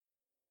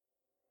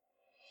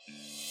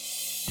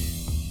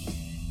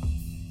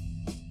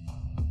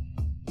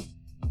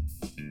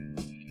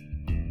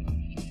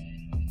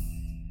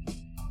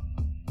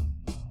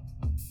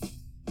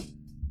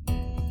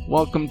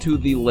Welcome to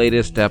the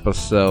latest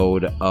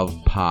episode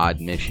of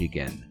Pod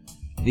Michigan,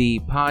 the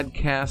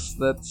podcast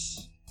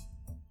that's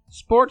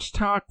sports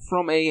talk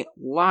from a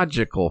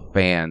logical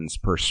fan's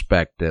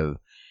perspective.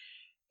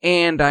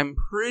 And I'm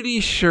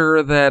pretty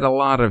sure that a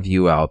lot of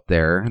you out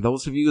there,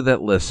 those of you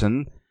that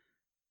listen,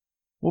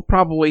 will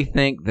probably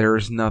think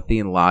there's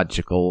nothing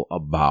logical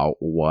about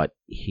what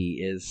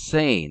he is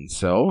saying.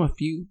 So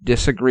if you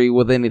disagree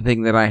with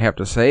anything that I have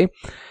to say,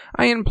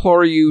 I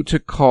implore you to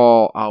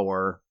call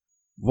our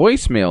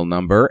voicemail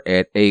number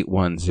at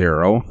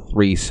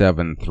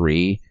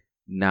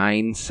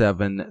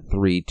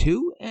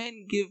 810-373-9732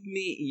 and give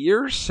me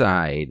your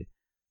side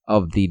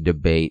of the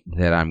debate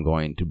that I'm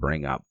going to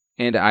bring up.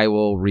 And I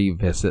will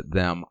revisit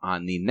them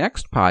on the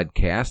next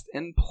podcast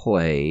and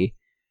play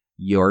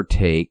your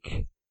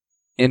take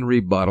in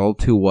rebuttal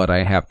to what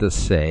I have to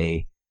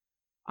say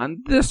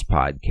on this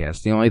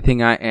podcast. The only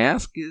thing I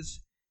ask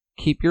is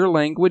keep your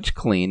language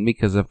clean,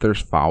 because if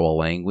there's foul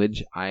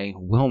language, I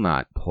will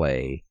not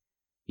play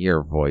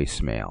your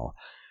voicemail.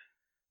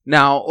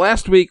 Now,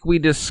 last week we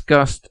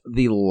discussed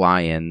the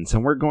Lions,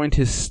 and we're going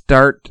to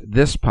start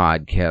this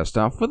podcast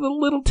off with a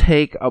little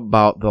take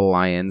about the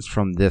Lions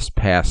from this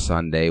past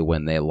Sunday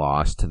when they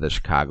lost to the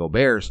Chicago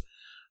Bears.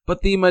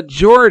 But the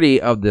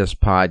majority of this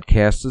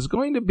podcast is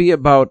going to be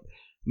about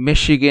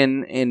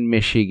Michigan and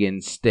Michigan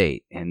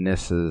State, and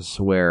this is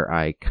where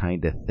I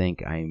kind of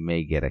think I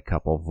may get a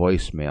couple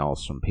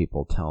voicemails from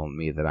people telling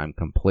me that I'm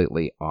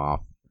completely off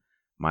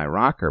my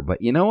rocker.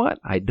 But you know what?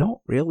 I don't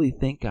really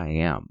think I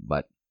am,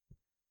 but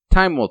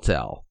time will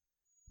tell.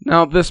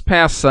 Now, this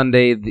past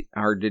Sunday,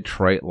 our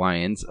Detroit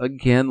Lions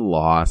again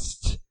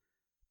lost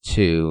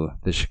to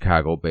the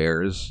Chicago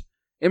Bears,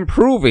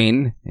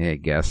 improving, I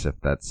guess if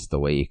that's the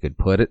way you could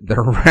put it,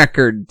 their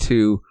record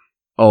to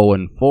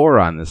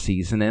 0-4 on the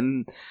season.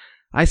 And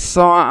I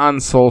saw on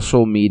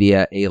social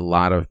media a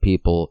lot of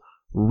people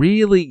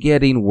really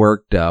getting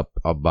worked up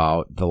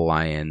about the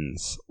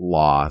Lions'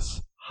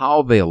 loss,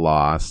 how they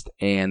lost,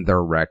 and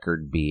their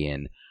record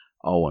being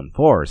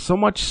 0-4. So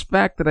much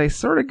fact that I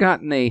sort of got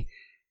in a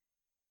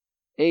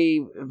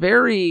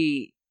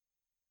very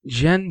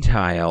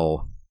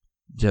Gentile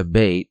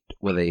debate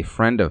with a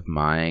friend of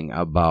mine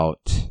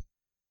about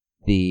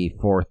the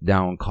fourth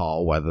down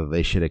call, whether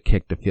they should have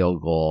kicked a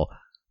field goal,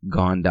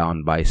 gone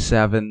down by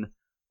 7,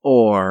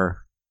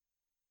 or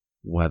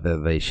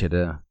whether they should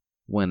have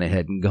went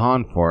ahead and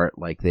gone for it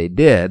like they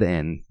did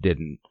and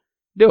didn't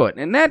do it.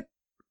 And that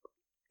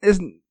is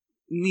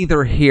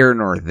neither here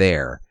nor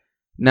there.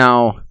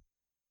 Now,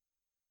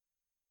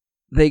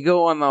 they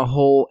go on the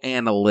whole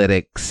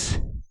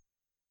analytics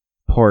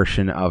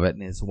portion of it,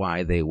 and is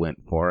why they went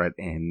for it.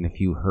 And if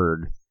you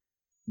heard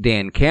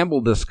Dan Campbell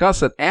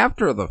discuss it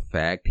after the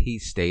fact, he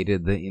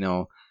stated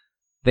that,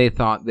 they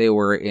thought they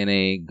were in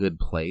a good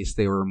place.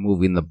 They were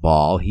moving the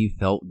ball. He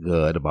felt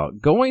good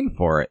about going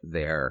for it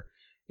there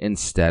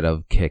instead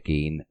of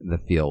kicking the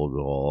field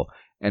goal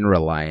and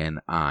relying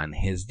on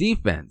his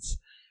defense.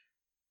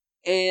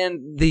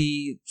 And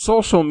the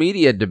social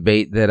media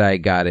debate that I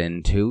got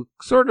into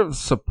sort of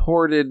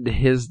supported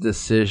his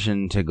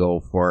decision to go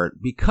for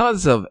it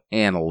because of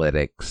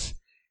analytics.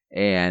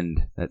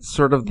 And that's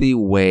sort of the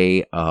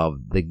way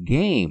of the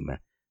game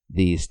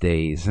these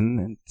days.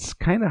 And it's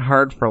kind of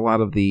hard for a lot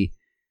of the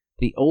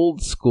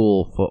old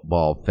school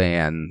football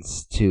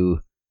fans to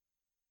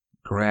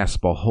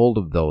grasp a hold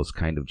of those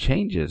kind of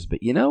changes.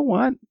 But you know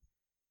what?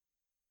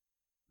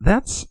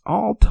 That's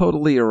all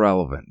totally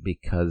irrelevant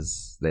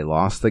because they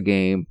lost the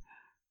game.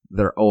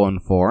 They're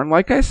 0-4. And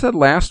like I said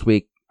last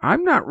week,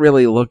 I'm not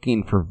really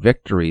looking for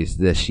victories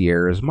this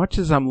year as much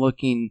as I'm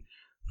looking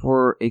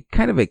for a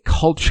kind of a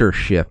culture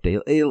shift, a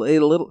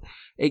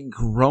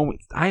growth.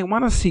 I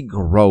want to see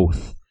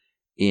growth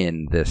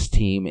in this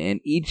team. And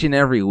each and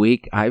every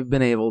week, I've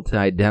been able to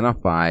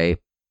identify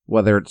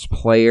whether it's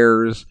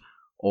players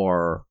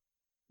or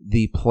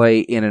the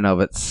play in and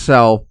of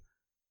itself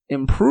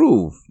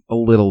improve a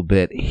little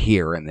bit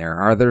here and there.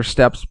 Are there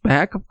steps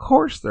back? Of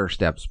course there are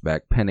steps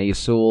back. Penei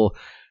Sewell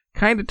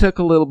kind of took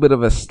a little bit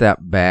of a step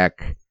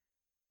back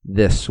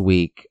this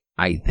week,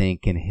 I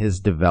think, in his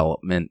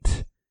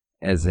development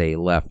as a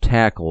left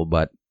tackle,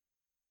 but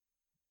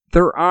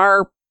there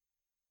are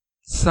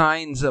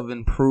signs of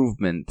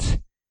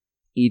improvement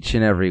each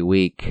and every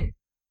week,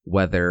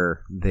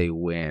 whether they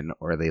win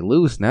or they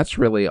lose. And that's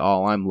really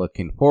all I'm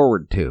looking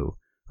forward to,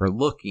 or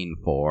looking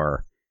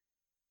for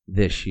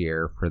this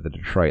year for the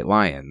Detroit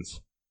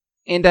Lions.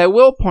 And I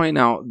will point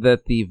out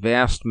that the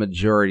vast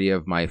majority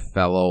of my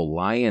fellow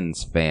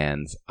Lions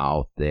fans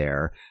out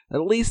there,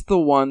 at least the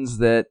ones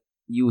that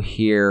you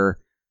hear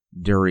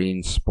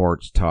during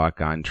sports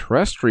talk on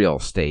terrestrial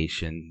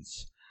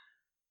stations,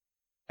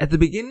 at the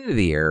beginning of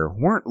the year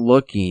weren't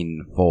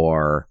looking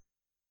for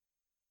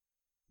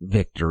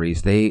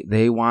victories.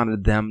 They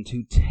wanted them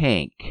to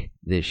tank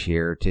this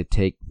year to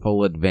take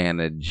full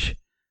advantage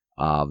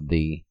of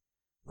the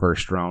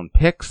first round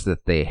picks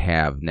that they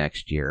have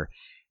next year.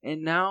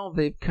 And now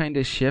they've kind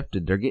of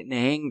shifted. They're getting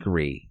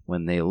angry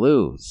when they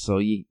lose. So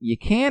you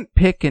can't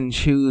pick and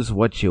choose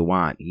what you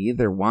want. You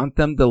either want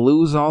them to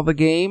lose all the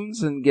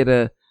games and get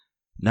a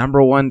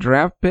number 1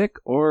 draft pick,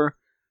 or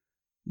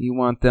you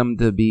want them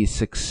to be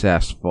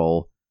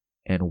successful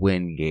and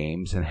win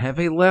games and have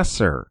a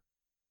lesser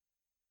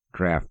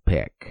draft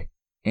pick.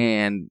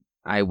 And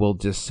I will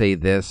just say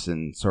this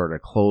in sort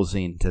of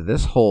closing to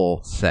this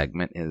whole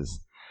segment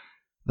is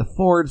the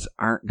Fords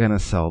aren't going to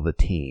sell the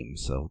team,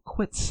 so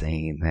quit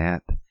saying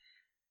that.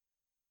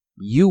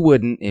 You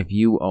wouldn't if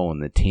you own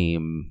the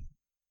team.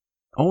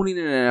 Owning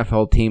an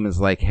NFL team is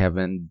like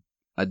having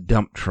a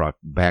dump truck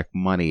back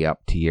money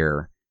up to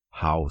your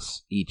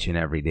house each and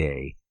every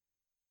day.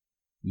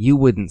 You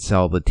wouldn't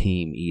sell the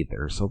team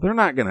either, so they're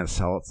not going to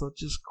sell it, so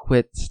just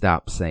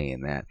stop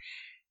saying that.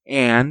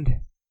 And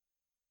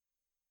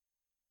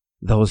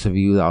those of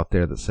you out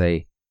there that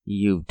say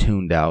you've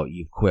tuned out,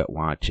 you've quit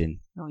watching,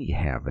 no, you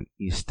haven't.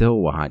 You still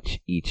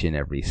watch each and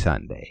every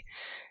Sunday.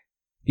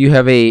 If you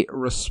have a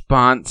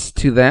response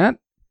to that,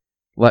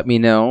 let me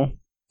know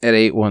at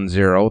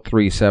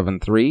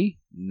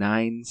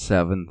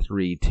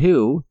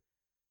 810-373-9732,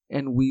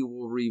 and we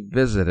will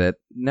revisit it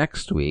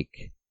next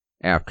week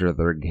after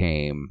their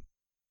game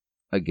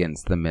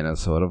against the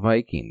Minnesota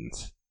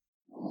Vikings.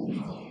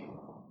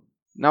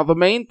 Now, the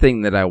main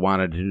thing that I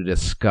wanted to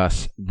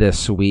discuss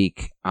this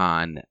week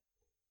on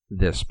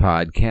this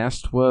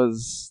podcast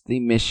was the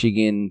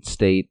Michigan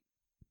State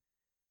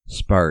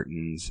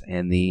Spartans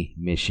and the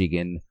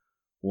Michigan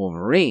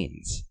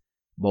Wolverines.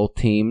 Both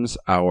teams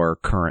are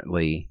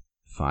currently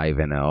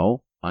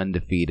 5-0,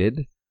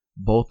 undefeated,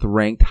 both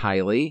ranked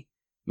highly.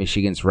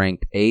 Michigan's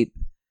ranked 8th.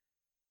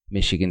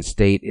 Michigan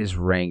State is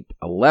ranked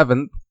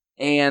 11th.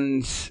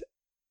 And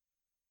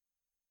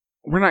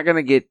we're not going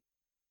to get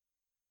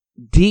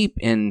deep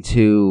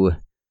into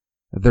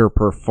their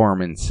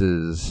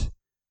performances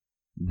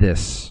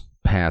this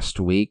past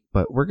week,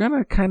 but we're going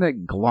to kind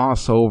of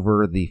gloss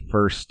over the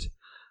first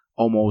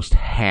almost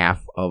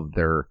half of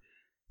their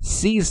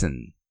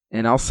season.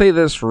 And I'll say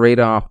this right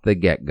off the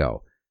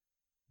get-go.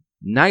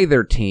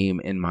 Neither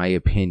team, in my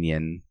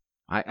opinion,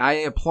 I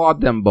applaud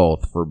them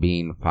both for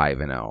being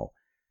 5-0,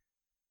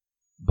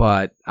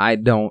 but I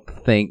don't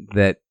think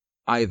that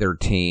either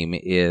team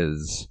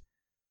is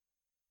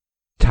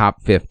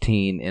top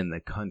 15 in the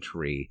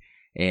country.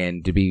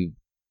 And to be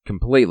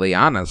completely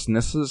honest, and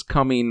this is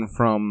coming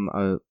from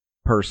a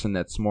person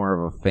that's more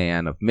of a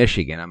fan of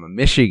Michigan. I'm a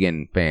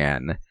Michigan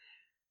fan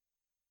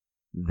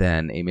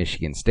than a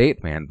Michigan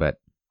State fan, but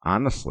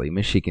honestly,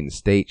 Michigan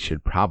State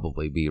should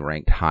probably be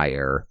ranked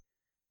higher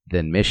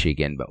than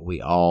Michigan, but we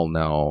all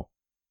know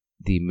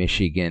the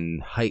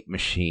Michigan hype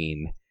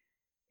machine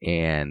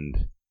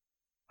and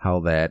how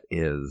that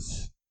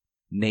is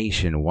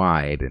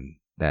nationwide, and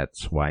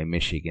that's why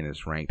Michigan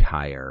is ranked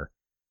higher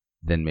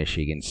than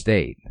Michigan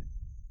State.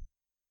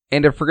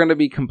 And if we're going to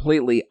be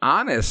completely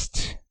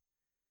honest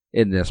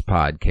in this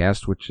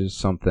podcast, which is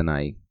something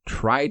I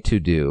try to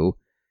do,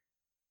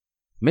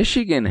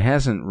 Michigan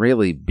hasn't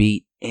really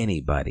beat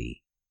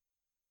anybody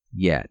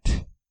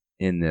yet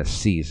in this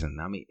season.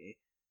 I mean,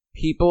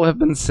 people have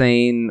been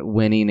saying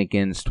winning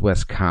against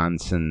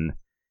Wisconsin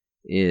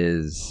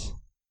is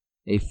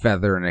a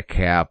feather in a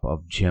cap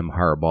of Jim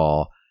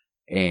Harbaugh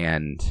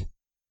and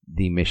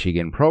the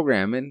Michigan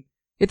program, and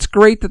it's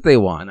great that they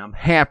won. I'm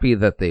happy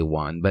that they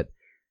won, but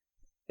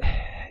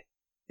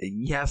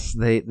yes,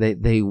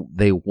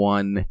 they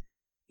won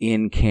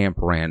in Camp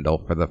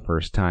Randall for the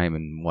first time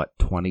in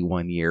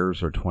 21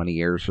 years or 20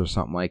 years or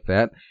something like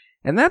that.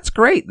 And that's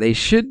great. They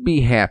should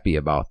be happy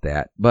about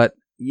that. But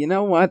you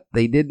know what?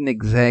 They didn't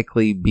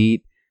exactly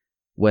beat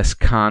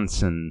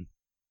Wisconsin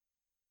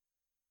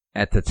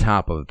at the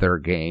top of their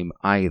game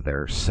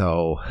either.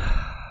 So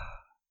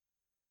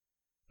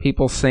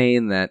people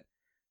saying that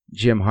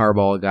Jim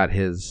Harbaugh got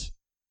his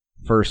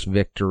first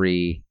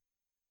victory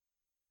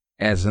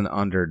as an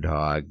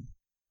underdog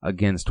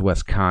against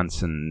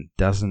Wisconsin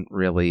doesn't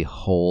really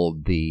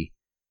hold the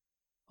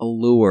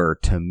allure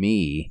to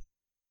me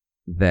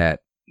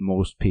that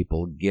most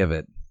people give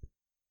it.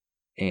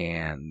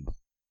 And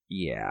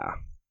yeah,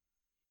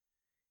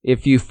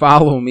 if you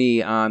follow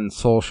me on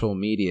social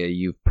media,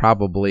 you've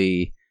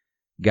probably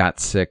got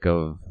sick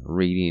of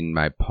reading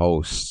my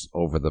posts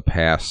over the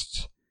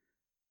past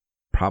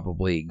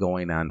probably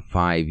going on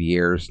 5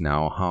 years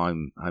now, how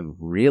I'm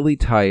really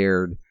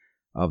tired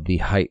of the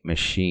hype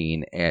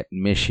machine at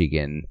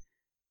Michigan,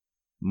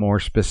 more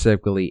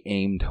specifically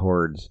aimed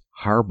towards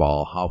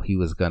Harbaugh, how he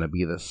was going to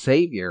be the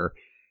savior,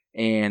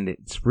 and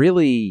it's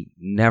really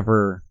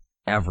never,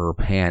 ever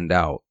panned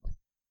out.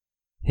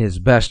 His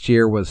best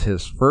year was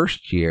his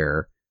first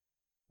year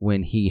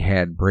when he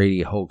had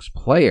Brady Hoke's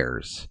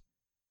players.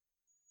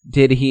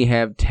 Did he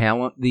have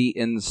talent the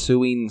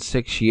ensuing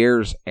 6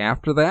 years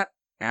after that?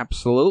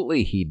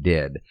 Absolutely he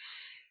did.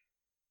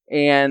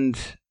 And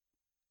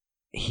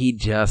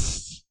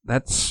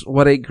that's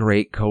what a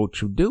great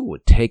coach would do,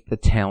 would take the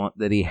talent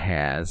that he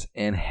has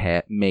and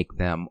make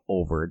them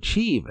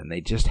overachieve. And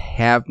they just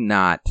have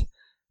not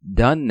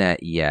done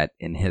that yet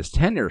in his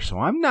tenure. So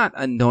I'm not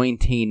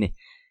anointing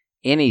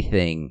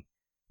anything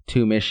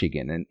to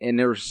Michigan.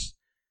 And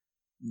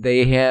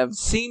they have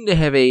seemed to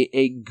have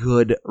a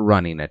good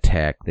running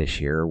attack this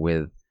year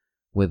with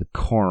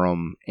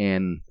Corum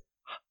and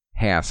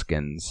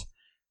Haskins.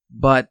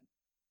 But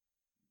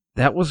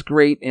that was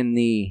great in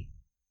the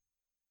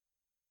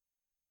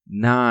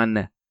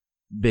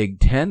non-Big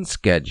Ten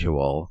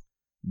schedule.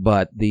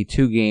 But the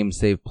 2 games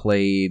they've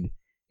played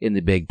in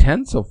the Big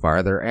Ten so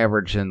far, they're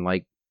averaging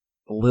like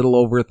a little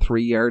over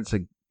 3 yards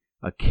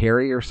a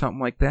carry or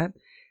something like that.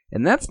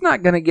 And that's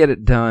not going to get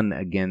it done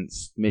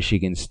against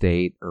Michigan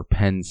State or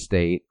Penn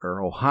State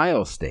or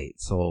Ohio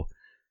State. So,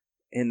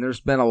 and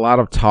there's been a lot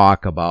of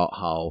talk about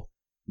how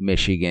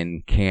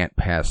Michigan can't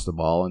pass the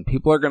ball. And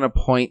people are going to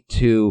point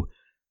to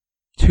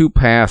 2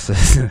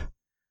 passes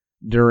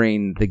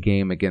during the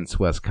game against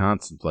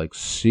Wisconsin. Like,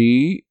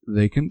 see,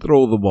 they can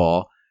throw the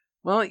ball.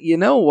 Well, you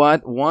know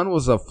what? One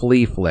was a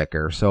flea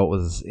flicker, so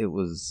it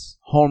was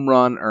home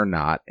run or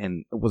not,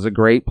 and it was a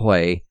great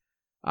play.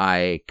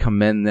 I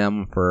commend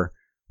them for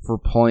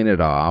pulling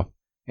it off.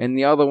 And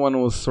the other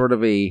one was sort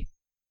of a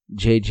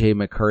J.J.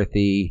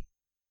 McCarthy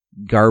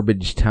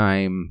garbage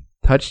time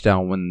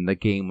touchdown when the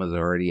game was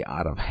already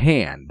out of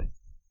hand.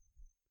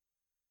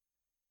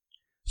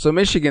 So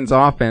Michigan's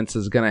offense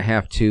is going to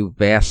have to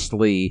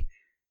vastly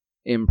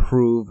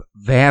improve,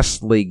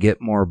 vastly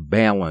get more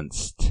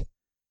balanced.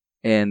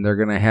 And they're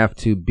going to have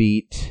to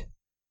beat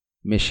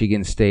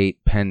Michigan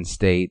State, Penn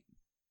State,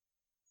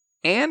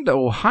 and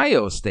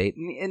Ohio State.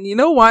 And you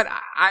know what?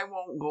 I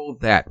won't go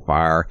that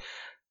far.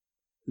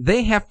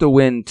 They have to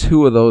win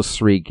 2 of those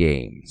 3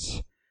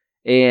 games.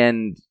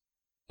 And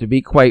to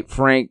be quite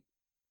frank,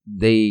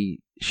 they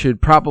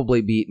should probably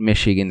beat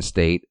Michigan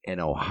State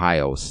and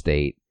Ohio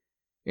State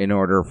in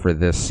order for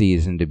this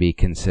season to be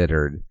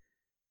considered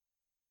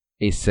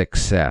a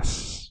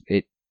success.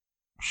 It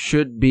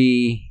should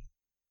be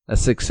a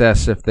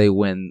success if they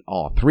win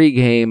all 3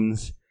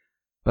 games,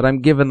 but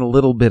I'm given a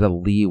little bit of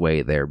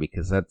leeway there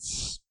because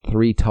that's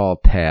 3 tall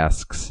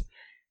tasks,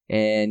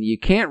 and you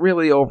can't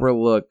really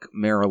overlook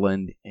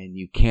Maryland, and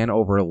you can't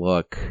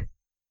overlook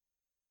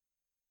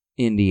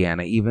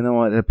Indiana, even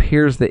though it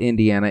appears that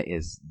Indiana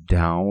is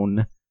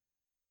down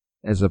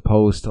as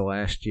opposed to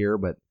last year,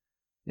 but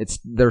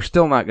they're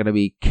still not going to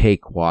be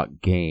cakewalk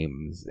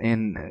games,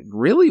 and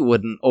really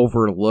wouldn't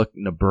overlook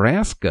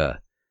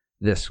Nebraska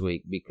this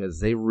week because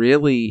they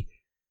really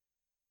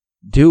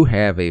do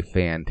have a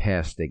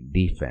fantastic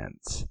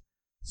defense.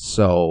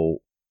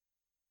 So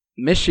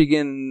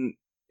Michigan,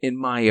 in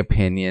my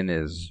opinion,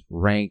 is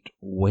ranked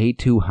way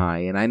too high,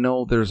 and I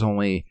know there's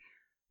only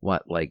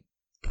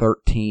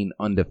 13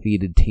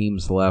 undefeated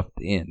teams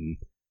left in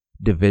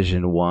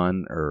Division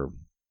 1 or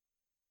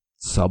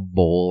Sub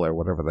Bowl or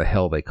whatever the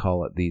hell they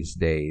call it these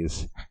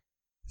days.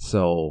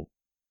 So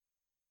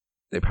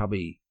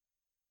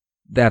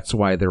that's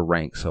why they're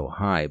ranked so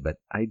high, but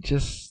I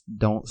just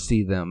don't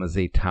see them as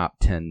a top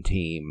 10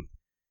 team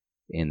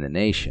in the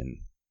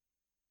nation.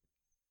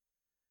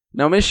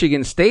 Now,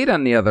 Michigan State,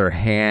 on the other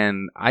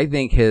hand, I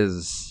think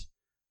has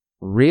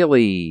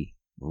really,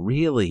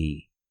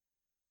 really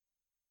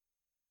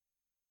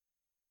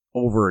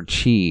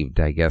overachieved,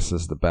 I guess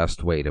is the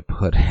best way to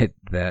put it.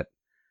 That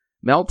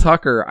Mel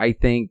Tucker, I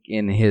think,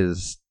 in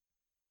his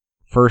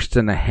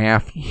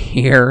 1.5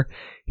 year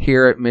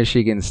here at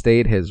Michigan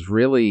State has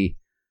really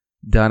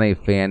done a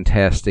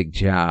fantastic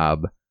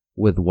job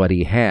with what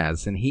he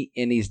has, and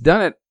he's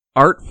done it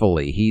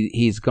artfully.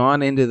 He's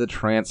gone into the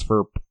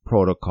transfer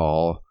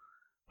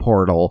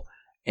portal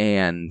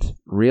and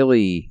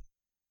really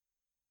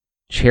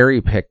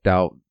cherry picked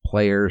out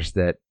players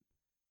that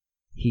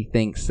he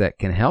thinks that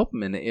can help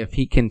him. And if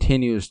he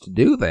continues to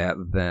do that,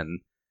 then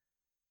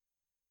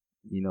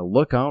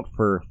look out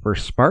for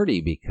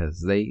Sparty,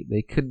 because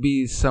they could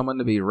be someone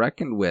to be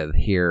reckoned with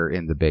here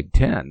in the Big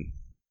Ten.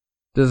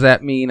 Does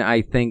that mean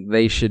I think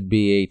they should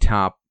be a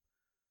top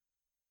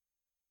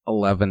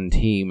 11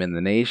 team in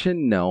the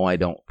nation? No, I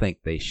don't think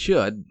they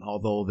should,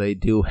 although they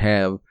do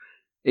have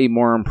a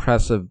more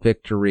impressive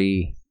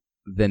victory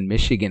than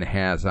Michigan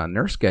has on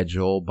their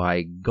schedule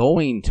by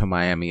going to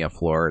Miami of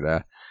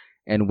Florida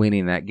and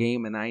winning that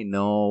game. And I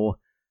know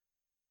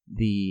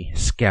the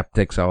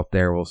skeptics out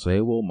there will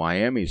say, well,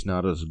 Miami's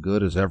not as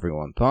good as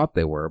everyone thought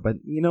they were. But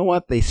you know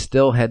what? They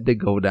still had to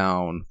go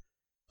down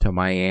to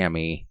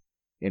Miami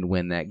and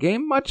win that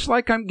game, much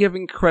like I'm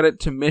giving credit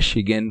to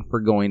Michigan for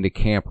going to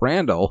Camp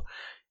Randall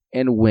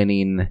and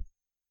winning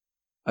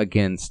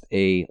against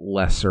a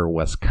lesser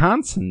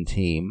Wisconsin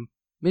team.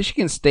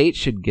 Michigan State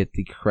should get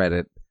the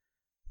credit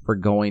for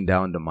going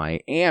down to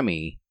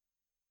Miami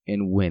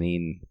and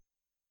winning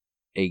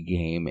a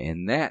game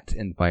in that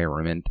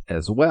environment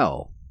as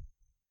well.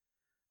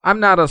 I'm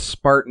not a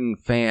Spartan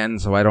fan,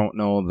 so I don't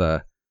know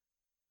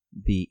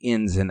the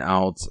ins and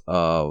outs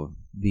of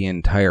the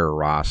entire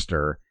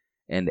roster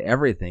and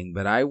everything,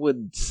 but I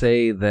would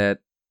say that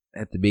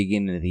at the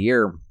beginning of the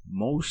year,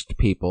 most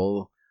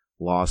people,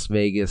 Las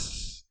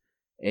Vegas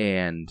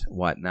and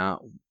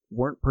whatnot,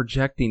 weren't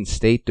projecting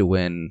State to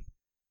win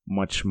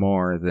much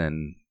more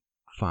than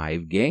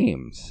 5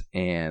 games,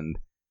 and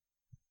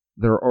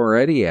they're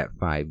already at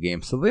 5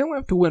 games, so they only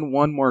have to win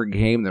one more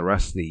game the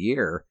rest of the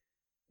year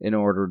in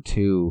order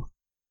to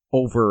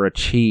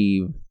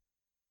overachieve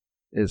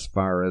as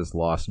far as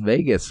Las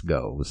Vegas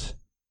goes.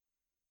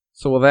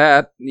 So with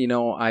that,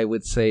 I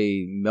would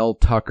say Mel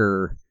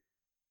Tucker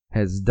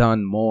has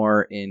done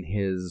more in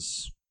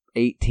his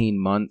 18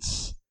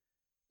 months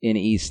in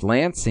East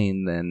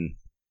Lansing than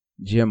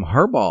Jim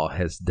Harbaugh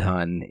has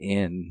done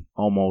in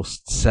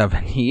almost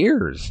 7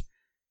 years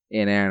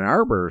in Ann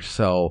Arbor.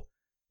 So,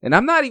 and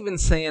I'm not even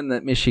saying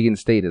that Michigan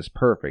State is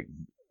perfect.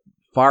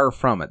 Far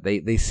from it.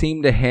 They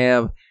seem to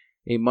have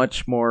a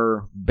much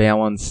more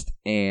balanced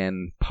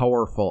and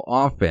powerful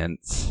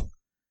offense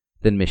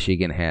than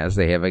Michigan has.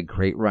 They have a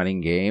great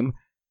running game.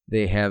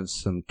 They have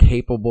some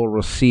capable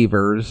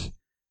receivers.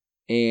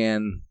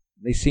 And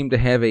they seem to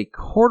have a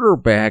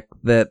quarterback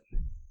that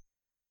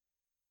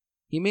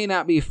he may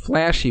not be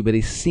flashy, but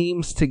he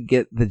seems to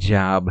get the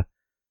job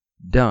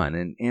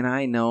done. And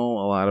I know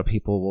a lot of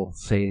people will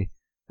say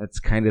that's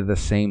kind of the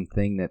same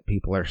thing that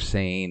people are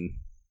saying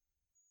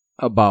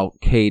about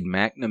Cade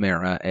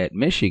McNamara at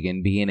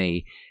Michigan being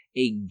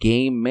a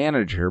game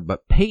manager.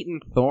 But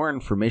Peyton Thorne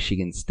for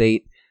Michigan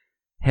State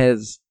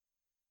has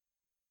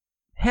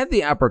had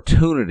the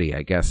opportunity,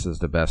 I guess is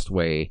the best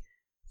way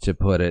to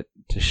put it,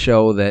 to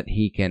show that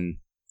he can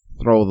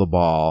throw the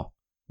ball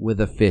with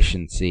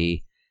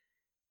efficiency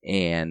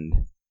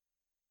and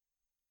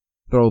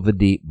throw the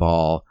deep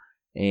ball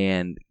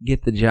and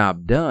get the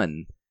job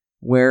done.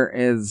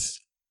 Whereas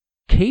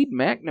Cade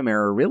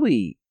McNamara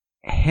really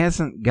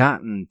hasn't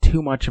gotten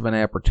too much of an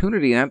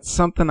opportunity. That's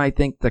something I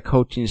think the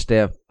coaching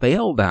staff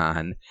failed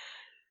on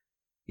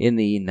in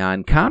the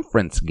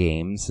non-conference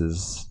games,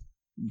 is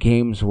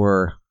games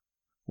were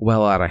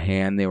well out of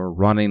hand. They were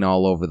running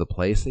all over the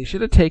place. They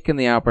should have taken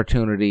the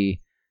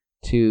opportunity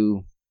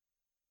to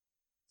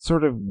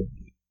sort of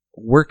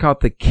work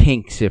out the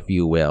kinks, if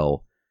you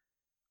will,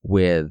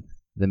 with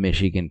the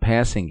Michigan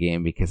passing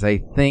game, because I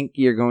think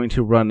you're going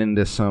to run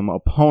into some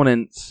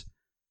opponents,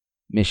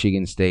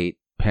 Michigan State,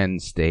 Penn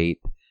State,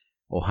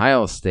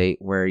 Ohio State,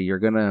 where you're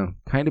going to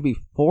kind of be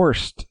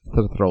forced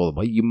to throw the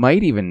ball. You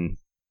might even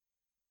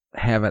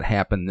have it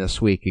happen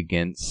this week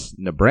against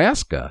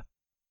Nebraska.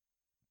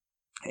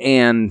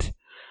 And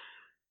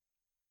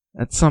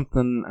that's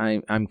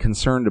something I'm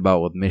concerned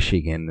about with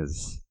Michigan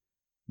is,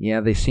 yeah,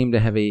 they seem to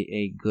have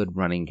a good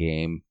running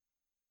game,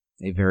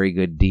 a very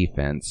good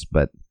defense,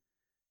 but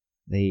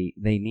they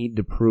need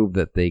to prove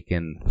that they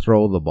can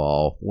throw the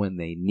ball when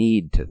they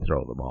need to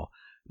throw the ball.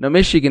 Now,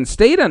 Michigan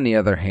State, on the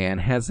other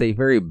hand, has a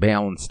very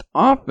balanced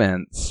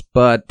offense,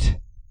 but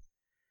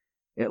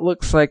it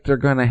looks like they're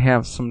going to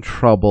have some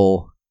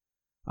trouble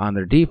on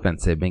their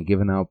defense. They've been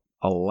giving up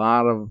a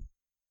lot of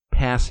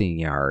passing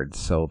yards,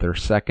 so their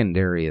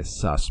secondary is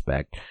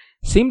suspect.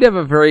 Seem to have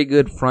a very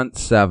good front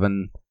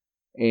seven,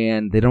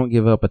 and they don't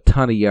give up a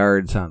ton of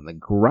yards on the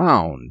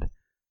ground.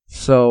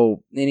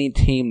 So any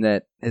team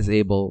that is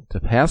able to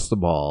pass the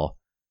ball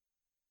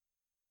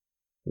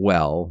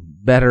well,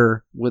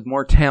 better, with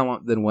more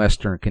talent than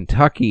Western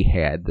Kentucky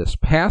had this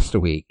past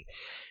week,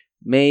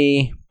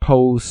 may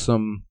pose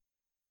some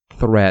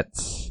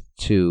threats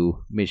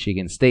to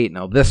Michigan State.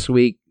 Now, this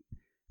week,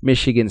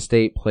 Michigan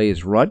State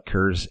plays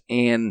Rutgers,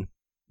 and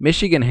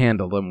Michigan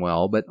handled them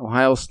well, but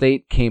Ohio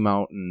State came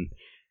out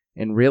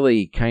and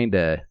really kind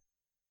of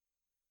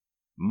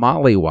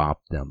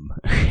mollywopped them,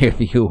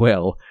 if you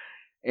will.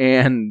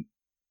 And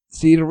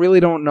so you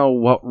really don't know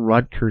what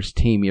Rutgers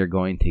team you're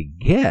going to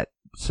get.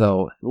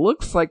 So it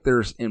looks like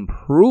there's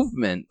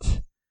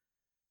improvement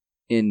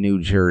in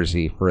New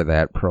Jersey for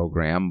that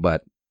program,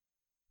 but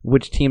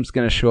which team's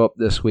going to show up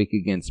this week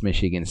against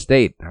Michigan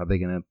State? Are they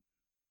going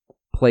to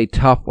play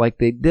tough like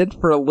they did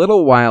for a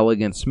little while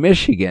against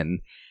Michigan,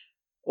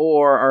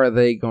 or are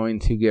they going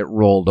to get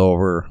rolled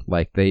over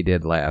like they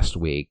did last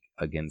week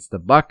against the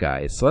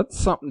Buckeyes? So that's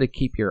something to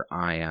keep your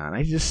eye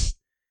on.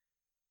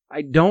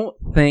 I don't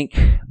think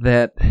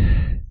that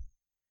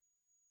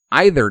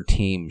either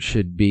team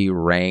should be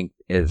ranked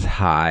as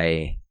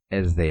high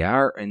as they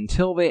are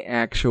until they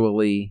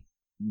actually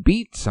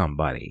beat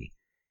somebody.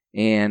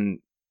 And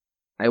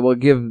I will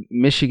give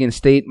Michigan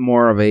State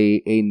more of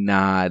a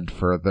nod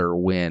for their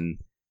win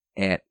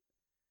at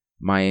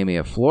Miami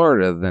of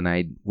Florida than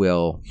I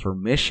will for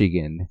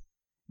Michigan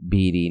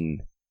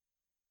beating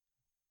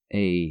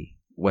a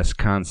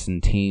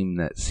Wisconsin team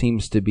that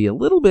seems to be a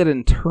little bit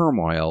in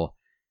turmoil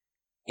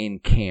in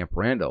Camp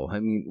Randall. I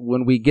mean,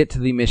 when we get to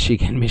the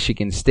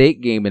Michigan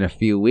State game in a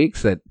few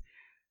weeks, that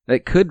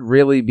could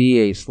really be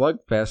a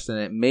slugfest, and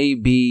it may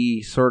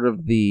be sort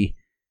of the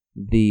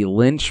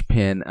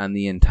linchpin on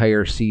the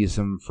entire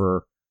season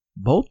for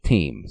both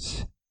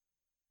teams.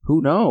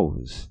 Who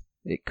knows?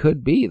 It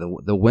could be.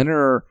 The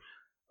winner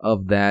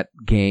of that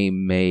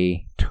game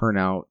may turn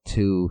out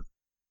to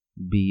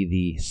be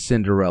the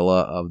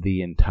Cinderella of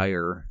the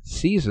entire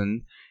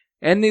season,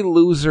 and the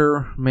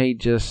loser may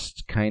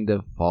just kind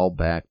of fall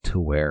back to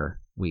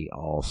where we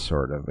all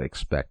sort of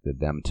expected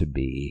them to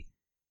be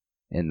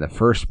in the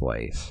first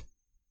place.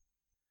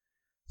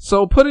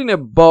 So putting a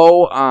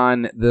bow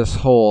on this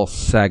whole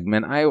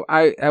segment,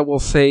 I will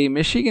say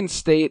Michigan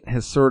State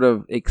has sort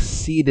of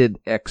exceeded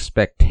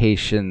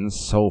expectations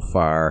so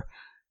far,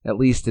 at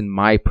least in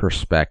my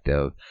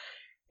perspective.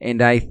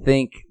 And I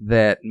think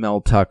that Mel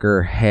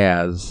Tucker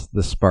has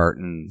the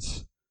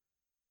Spartans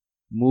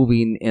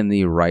moving in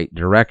the right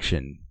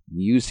direction,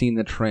 using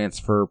the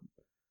transfer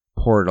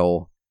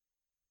portal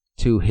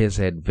to his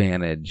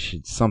advantage.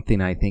 It's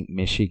something I think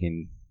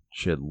Michigan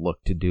should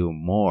look to do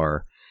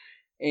more.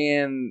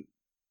 And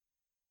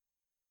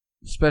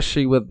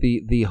especially with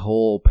the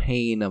whole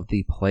pain of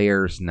the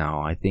players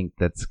now, I think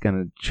that's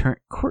going to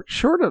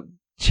sort of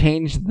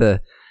change the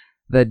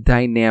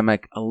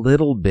dynamic a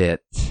little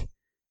bit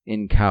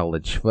in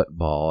college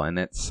football. And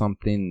it's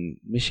something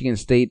Michigan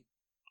State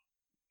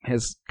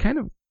has kind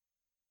of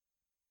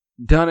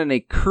done in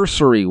a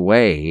cursory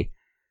way,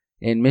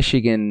 and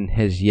Michigan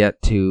has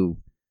yet to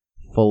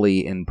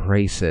fully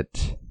embrace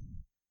it.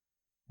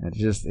 I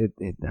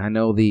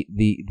know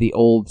the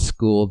old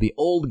school, the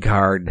old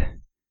guard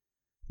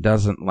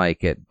doesn't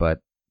like it,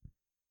 but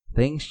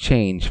things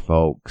change,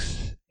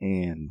 folks,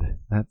 and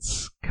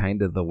that's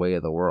kind of the way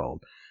of the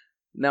world.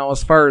 Now,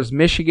 as far as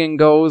Michigan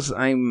goes,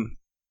 you're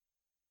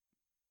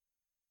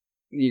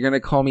going to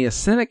call me a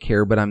cynic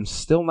here, but I'm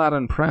still not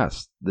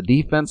impressed. The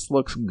defense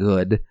looks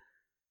good.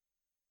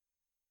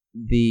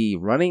 The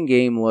running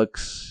game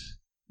looks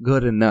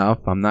good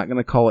enough. I'm not going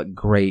to call it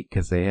great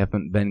because they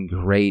haven't been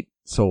great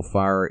so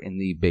far in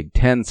the Big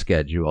Ten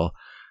schedule.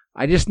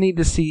 I just need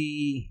to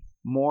see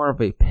more of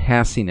a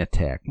passing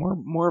attack,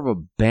 more of a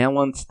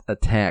balanced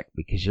attack,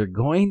 because you're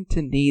going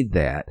to need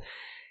that.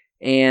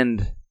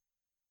 And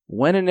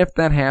when and if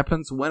that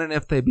happens, when and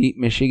if they beat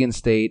Michigan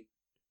State,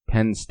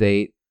 Penn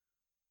State,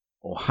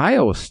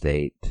 Ohio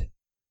State,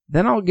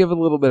 then I'll give a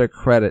little bit of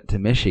credit to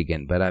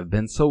Michigan. But I've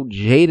been so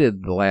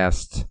jaded the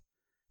last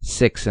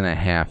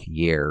 6.5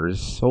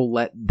 years, so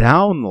let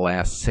down the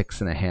last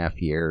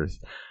 6.5 years,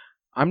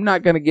 I'm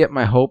not going to get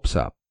my hopes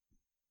up.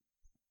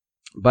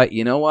 But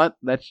you know what?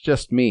 That's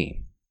just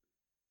me.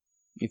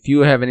 If you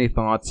have any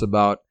thoughts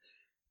about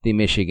the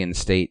Michigan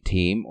State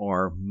team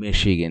or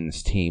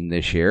Michigan's team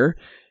this year,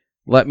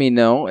 let me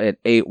know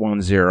at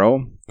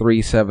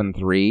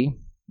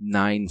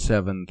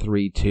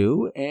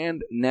 810-373-9732.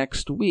 And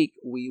next week,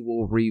 we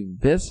will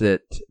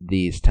revisit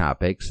these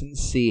topics and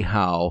see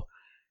how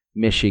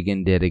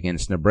Michigan did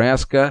against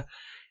Nebraska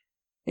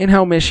and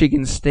how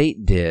Michigan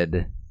State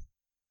did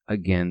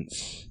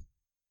against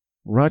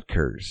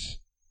Rutgers.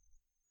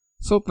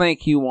 So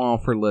thank you all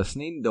for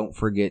listening. Don't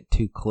forget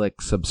to click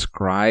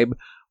subscribe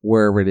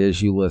wherever it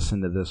is you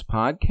listen to this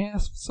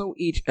podcast, so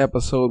each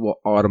episode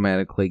will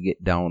automatically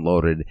get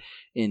downloaded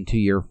into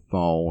your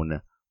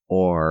phone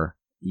or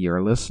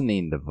your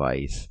listening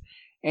device.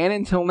 And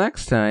until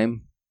next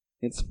time,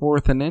 it's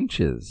 4th and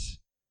inches.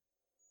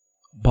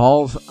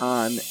 Balls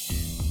on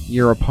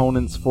your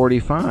opponent's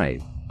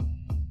 45.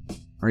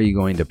 Are you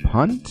going to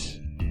punt?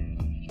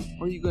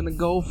 Or are you going to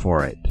go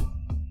for it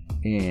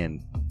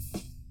and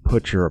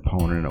put your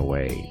opponent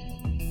away?